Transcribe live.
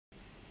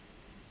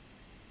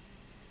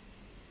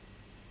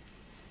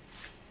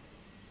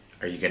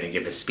Are you going to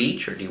give a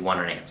speech or do you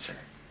want an answer?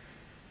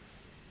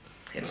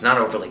 It's not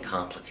overly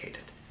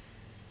complicated.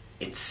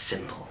 It's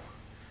simple.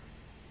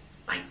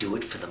 I do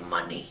it for the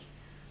money.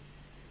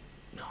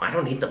 No, I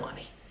don't need the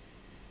money.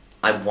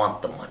 I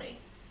want the money.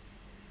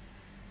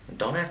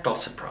 Don't act all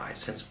surprised,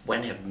 since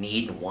when have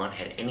need and want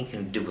had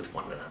anything to do with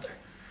one another?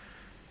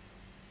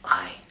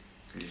 I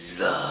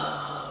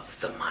love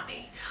the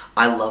money.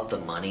 I love the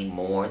money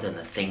more than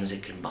the things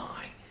it can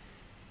buy.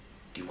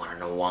 Do you want to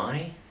know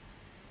why?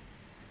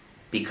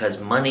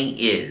 Because money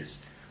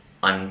is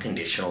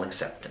unconditional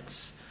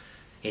acceptance.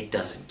 It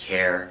doesn't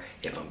care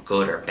if I'm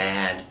good or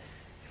bad,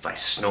 if I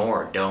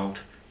snore or don't,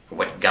 or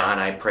what God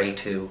I pray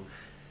to.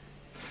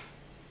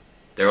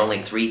 There are only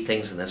 3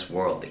 things in this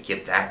world that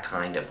give that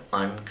kind of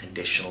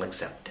unconditional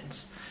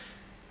acceptance: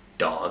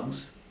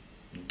 dogs,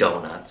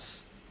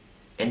 donuts,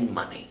 and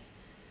money.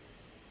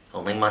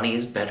 Only money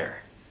is better.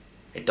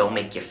 It don't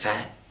make you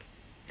fat,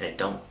 and it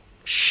don't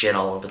shit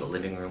all over the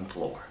living room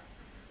floor.